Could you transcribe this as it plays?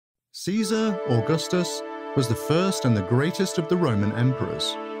Caesar Augustus was the first and the greatest of the Roman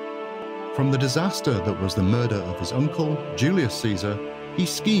emperors. From the disaster that was the murder of his uncle, Julius Caesar, he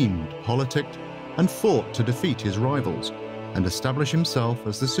schemed, politicked, and fought to defeat his rivals and establish himself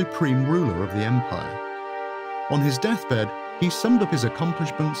as the supreme ruler of the empire. On his deathbed, he summed up his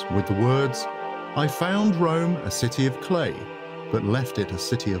accomplishments with the words, "I found Rome a city of clay, but left it a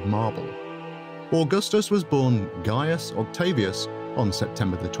city of marble." Augustus was born Gaius Octavius on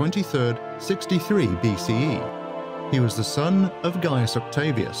September the 23rd, 63 BCE. He was the son of Gaius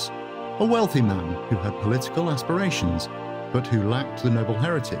Octavius, a wealthy man who had political aspirations, but who lacked the noble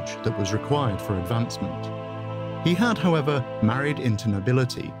heritage that was required for advancement. He had, however, married into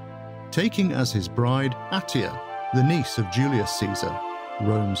nobility, taking as his bride Atia, the niece of Julius Caesar,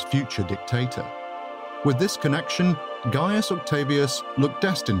 Rome's future dictator. With this connection, Gaius Octavius looked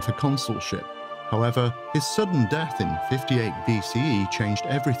destined for consulship. However, his sudden death in 58 BCE changed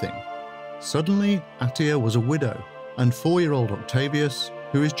everything. Suddenly, Atia was a widow, and 4-year-old Octavius,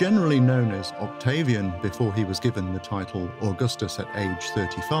 who is generally known as Octavian before he was given the title Augustus at age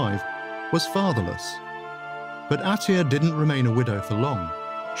 35, was fatherless. But Atia didn't remain a widow for long.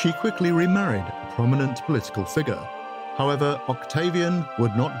 She quickly remarried a prominent political figure. However, Octavian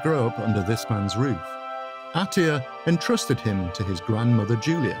would not grow up under this man's roof. Atia entrusted him to his grandmother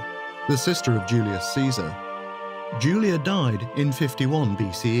Julia, the sister of Julius Caesar. Julia died in 51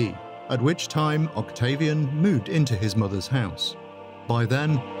 BCE, at which time Octavian moved into his mother's house. By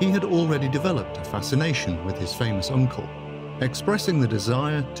then, he had already developed a fascination with his famous uncle, expressing the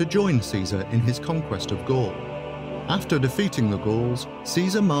desire to join Caesar in his conquest of Gaul. After defeating the Gauls,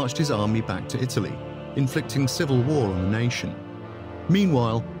 Caesar marched his army back to Italy, inflicting civil war on the nation.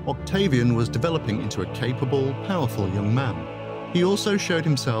 Meanwhile, Octavian was developing into a capable, powerful young man. He also showed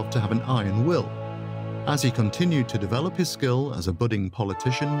himself to have an iron will. As he continued to develop his skill as a budding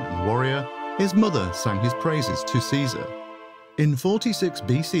politician and warrior, his mother sang his praises to Caesar. In 46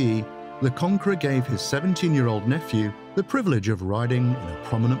 BCE, the conqueror gave his 17-year-old nephew the privilege of riding in a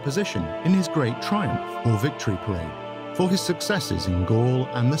prominent position in his great triumph or victory parade for his successes in Gaul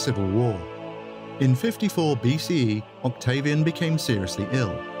and the Civil War. In 54 BCE, Octavian became seriously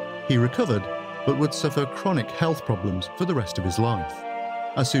ill. He recovered, but would suffer chronic health problems for the rest of his life.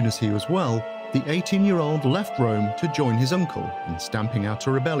 As soon as he was well, the 18-year-old left Rome to join his uncle in stamping out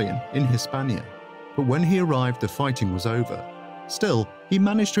a rebellion in Hispania. But when he arrived, the fighting was over. Still, he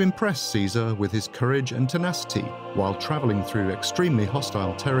managed to impress Caesar with his courage and tenacity while traveling through extremely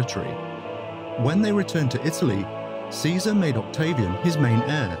hostile territory. When they returned to Italy, Caesar made Octavian his main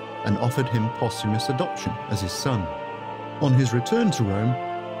heir and offered him posthumous adoption as his son. On his return to Rome,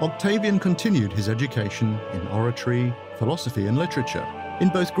 Octavian continued his education in oratory, philosophy and literature, in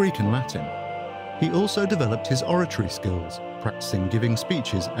both Greek and Latin. He also developed his oratory skills, practicing giving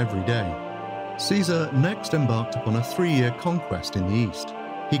speeches every day. Caesar next embarked upon a 3-year conquest in the east.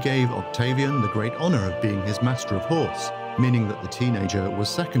 He gave Octavian the great honor of being his master of horse, meaning that the teenager was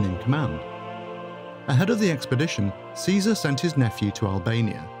second in command. Ahead of the expedition, Caesar sent his nephew to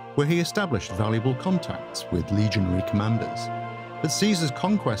Albania, where he established valuable contacts with legionary commanders. But Caesar's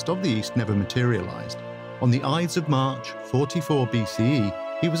conquest of the East never materialized. On the Ides of March, 44 BCE,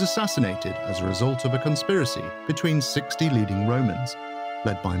 he was assassinated as a result of a conspiracy between 60 leading Romans,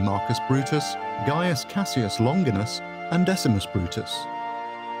 led by Marcus Brutus, Gaius Cassius Longinus, and Decimus Brutus.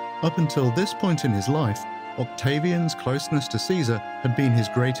 Up until this point in his life, Octavian's closeness to Caesar had been his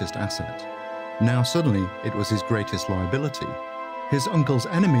greatest asset. Now suddenly, it was his greatest liability. His uncle's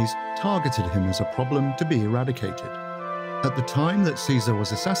enemies targeted him as a problem to be eradicated. At the time that Caesar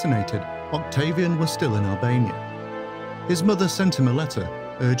was assassinated, Octavian was still in Albania. His mother sent him a letter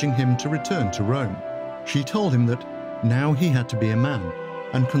urging him to return to Rome. She told him that now he had to be a man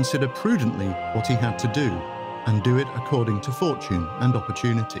and consider prudently what he had to do, and do it according to fortune and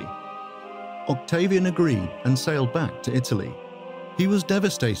opportunity. Octavian agreed and sailed back to Italy. He was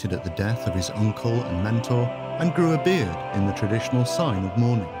devastated at the death of his uncle and mentor and grew a beard in the traditional sign of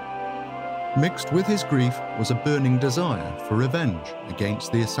mourning. Mixed with his grief was a burning desire for revenge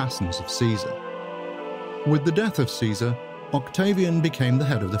against the assassins of Caesar. With the death of Caesar, Octavian became the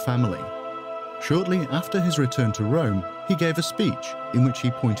head of the family. Shortly after his return to Rome, he gave a speech in which he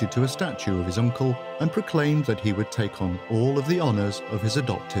pointed to a statue of his uncle and proclaimed that he would take on all of the honors of his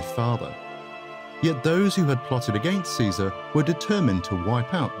adoptive father. Yet those who had plotted against Caesar were determined to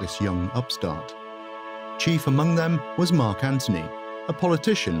wipe out this young upstart. Chief among them was Mark Antony, a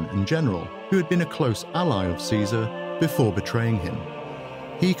politician and general who had been a close ally of Caesar before betraying him.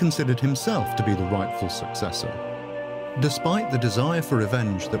 He considered himself to be the rightful successor. Despite the desire for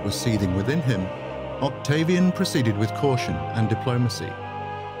revenge that was seething within him, Octavian proceeded with caution and diplomacy.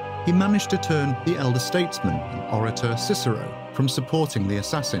 he managed to turn the elder statesman and orator Cicero from supporting the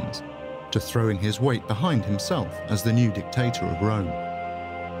assassins to throwing his weight behind himself as the new dictator of Rome.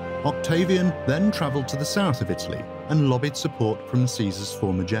 Octavian then travelled to the south of Italy and lobbied support from Caesar's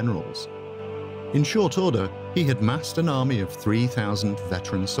former generals. In short order, he had massed an army of 3,000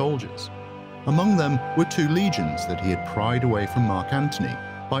 veteran soldiers. Among them were 2 legions that he had pried away from Mark Antony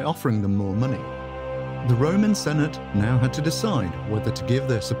by offering them more money. The Roman Senate now had to decide whether to give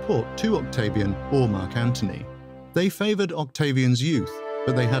their support to Octavian or Mark Antony. They favoured Octavian's youth,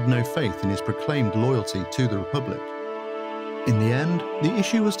 but they had no faith in his proclaimed loyalty to the Republic. In the end, the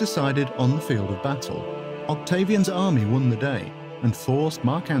issue was decided on the field of battle. Octavian's army won the day and forced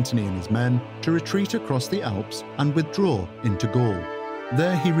Mark Antony and his men to retreat across the Alps and withdraw into Gaul.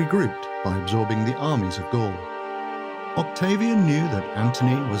 There he regrouped by absorbing the armies of Gaul. Octavian knew that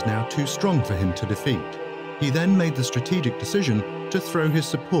Antony was now too strong for him to defeat. He then made the strategic decision to throw his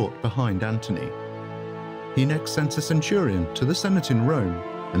support behind Antony. He next sent a centurion to the Senate in Rome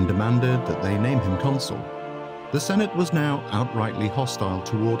and demanded that they name him consul. The Senate was now outrightly hostile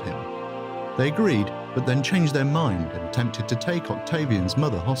toward him. They agreed, but then changed their mind and attempted to take Octavian's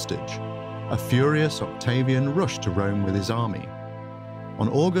mother hostage. A furious Octavian rushed to Rome with his army. On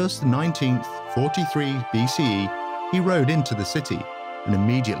August 19th, 43 BCE, he rode into the city and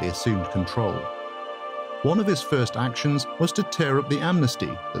immediately assumed control. One of his first actions was to tear up the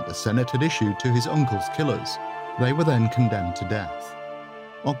amnesty that the Senate had issued to his uncle's killers. They were then condemned to death.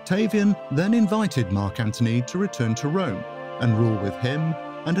 Octavian then invited Mark Antony to return to Rome and rule with him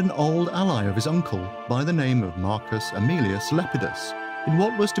and an old ally of his uncle by the name of Marcus Aemilius Lepidus in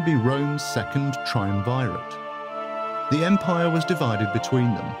what was to be Rome's second triumvirate. The empire was divided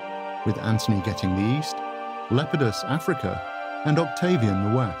between them, with Antony getting the east, Lepidus Africa, and Octavian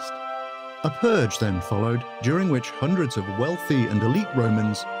the west. A purge then followed, during which hundreds of wealthy and elite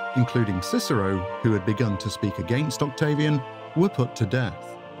Romans, including Cicero, who had begun to speak against Octavian, were put to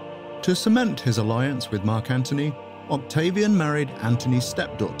death. To cement his alliance with Mark Antony, Octavian married Antony's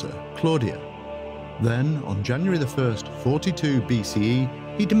stepdaughter, Claudia. Then, on January 1st, 42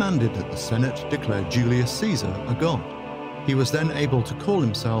 BCE, he demanded that the Senate declare Julius Caesar a god. He was then able to call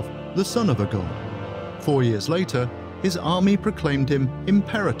himself the son of a god. 4 years later, his army proclaimed him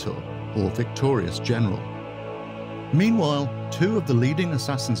Imperator, or victorious general. Meanwhile, 2 of the leading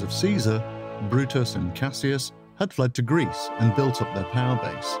assassins of Caesar, Brutus and Cassius, had fled to Greece and built up their power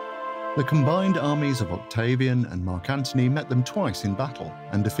base. The combined armies of Octavian and Mark Antony met them twice in battle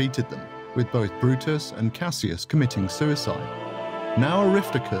and defeated them, with both Brutus and Cassius committing suicide. Now a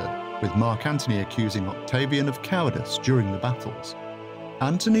rift occurred, with Mark Antony accusing Octavian of cowardice during the battles.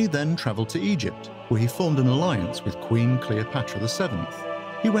 Antony then travelled to Egypt, where he formed an alliance with Queen Cleopatra VII.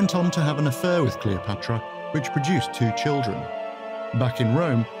 He went on to have an affair with Cleopatra, which produced 2 children. Back in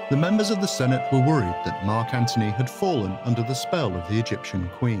Rome, the members of the Senate were worried that Mark Antony had fallen under the spell of the Egyptian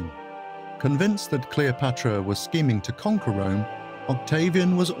queen. Convinced that Cleopatra was scheming to conquer Rome,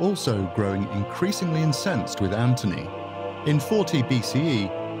 Octavian was also growing increasingly incensed with Antony. In 40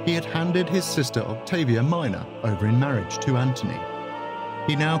 BCE, he had handed his sister Octavia Minor over in marriage to Antony.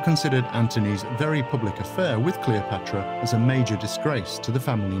 He now considered Antony's very public affair with Cleopatra as a major disgrace to the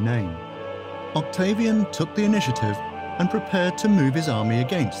family name. Octavian took the initiative and prepared to move his army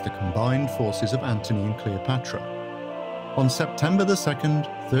against the combined forces of Antony and Cleopatra. On September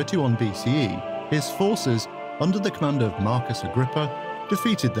 2nd, 31 BCE, his forces, under the command of Marcus Agrippa,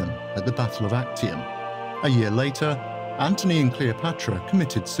 defeated them at the Battle of Actium. A year later, Antony and Cleopatra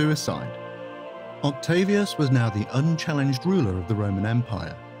committed suicide. Octavius was now the unchallenged ruler of the Roman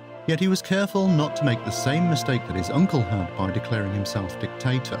Empire, yet he was careful not to make the same mistake that his uncle had by declaring himself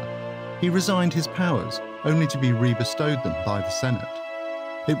dictator. He resigned his powers, only to be re-bestowed them by the Senate.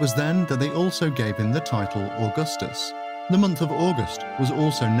 It was then that they also gave him the title Augustus. The month of August was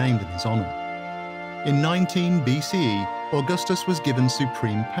also named in his honour. In 19 BCE, Augustus was given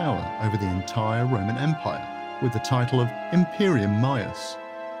supreme power over the entire Roman Empire, with the title of Imperium Maius.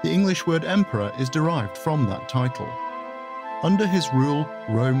 The English word emperor is derived from that title. Under his rule,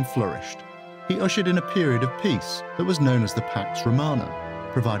 Rome flourished. He ushered in a period of peace that was known as the Pax Romana,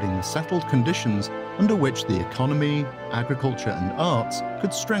 providing the settled conditions under which the economy, agriculture and arts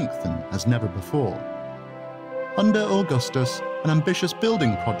could strengthen as never before. Under Augustus, an ambitious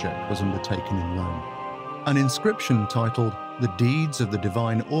building project was undertaken in Rome. An inscription titled "The Deeds of the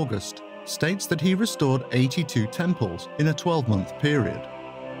Divine August" states that he restored 82 temples in a 12-month period.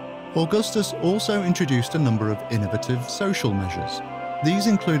 Augustus also introduced a number of innovative social measures. These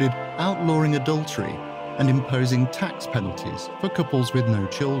included outlawing adultery and imposing tax penalties for couples with no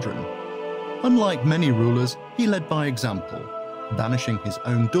children. Unlike many rulers, he led by example. banishing his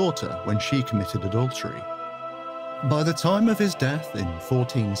own daughter when she committed adultery. By the time of his death in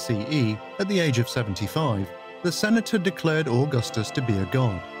 14 CE, at the age of 75, the Senate had declared Augustus to be a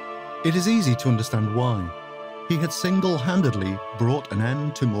god. It is easy to understand why. He had single-handedly brought an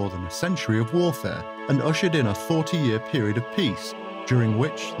end to more than a century of warfare and ushered in a 40-year period of peace, during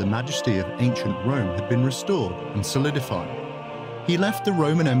which the majesty of ancient Rome had been restored and solidified. He left the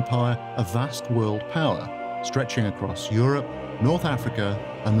Roman Empire a vast world power, stretching across Europe, North Africa,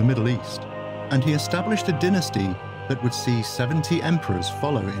 and the Middle East, and he established a dynasty that would see 70 emperors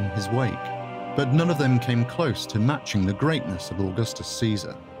follow in his wake, but none of them came close to matching the greatness of Augustus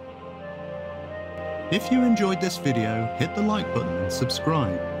Caesar. If you enjoyed this video, hit the like button and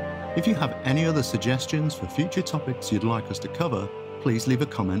subscribe. If you have any other suggestions for future topics you'd like us to cover, please leave a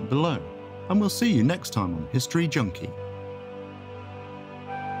comment below, and we'll see you next time on History Junkie.